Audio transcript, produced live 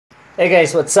Hey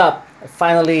guys, what's up? I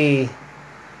finally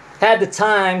had the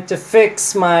time to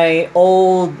fix my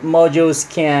old Mojo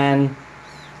Scan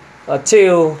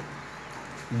II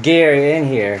gear in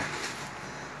here.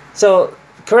 So,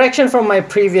 correction from my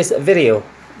previous video.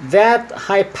 That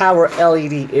high power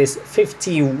LED is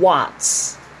 50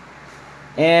 watts.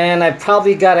 And I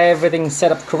probably got everything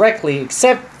set up correctly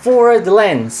except for the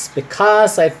lens,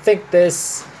 because I think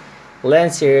this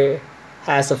lens here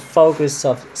has a focus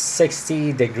of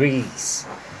 60 degrees.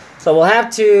 So we'll have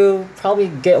to probably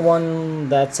get one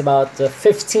that's about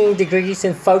 15 degrees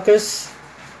in focus.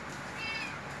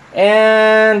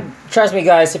 And trust me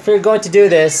guys, if you're going to do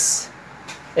this,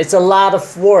 it's a lot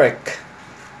of work.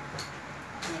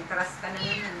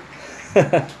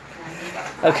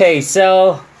 Okay,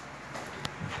 so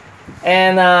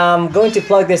and I'm going to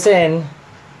plug this in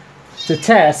to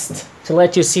test to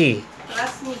let you see.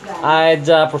 I'd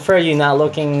prefer you not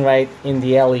looking right in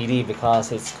the LED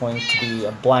because it's going to be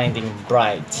blinding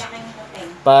bright.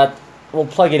 But we'll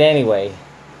plug it anyway.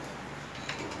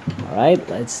 Alright,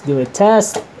 let's do a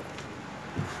test.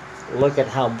 Look at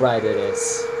how bright it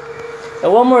is.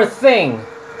 And one more thing.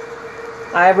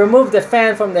 I removed the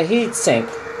fan from the heatsink.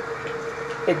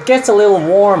 It gets a little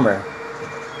warmer.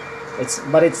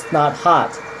 But it's not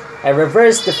hot. I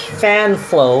reversed the fan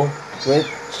flow, which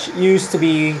used to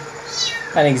be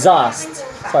an exhaust.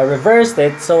 So I reversed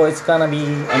it, so it's gonna be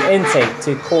an intake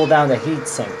to cool down the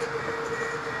heatsink.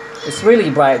 It's really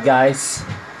bright, guys.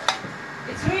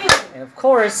 It's really. And of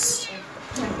course,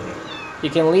 you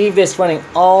can leave this running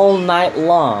all night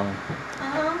long.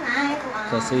 All night long.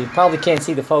 Okay, so you probably can't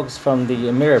see the focus from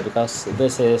the mirror because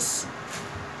this is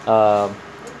so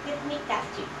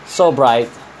bright.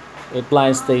 It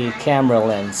blinds the camera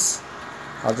lens.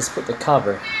 I'll just put the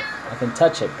cover. I can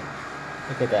touch it.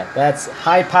 Look at that. That's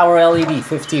high power LED,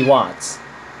 50 watts.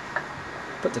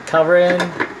 Put the cover in.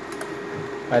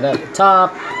 Right at the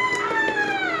top.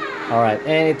 Alright,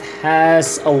 and it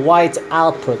has a white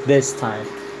output this time.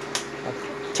 I'll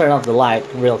turn off the light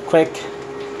real quick.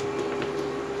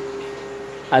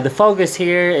 The focus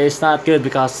here is not good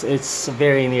because it's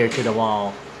very near to the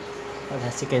wall. But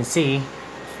as you can see,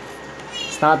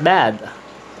 it's not bad.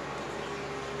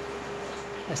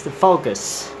 That's the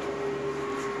focus.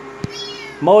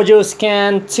 Mojo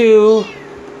Scan II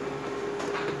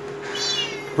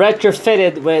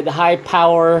retrofitted with high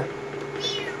power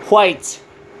white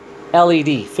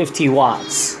LED, 50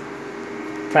 watts.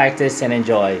 Practice and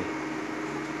enjoy.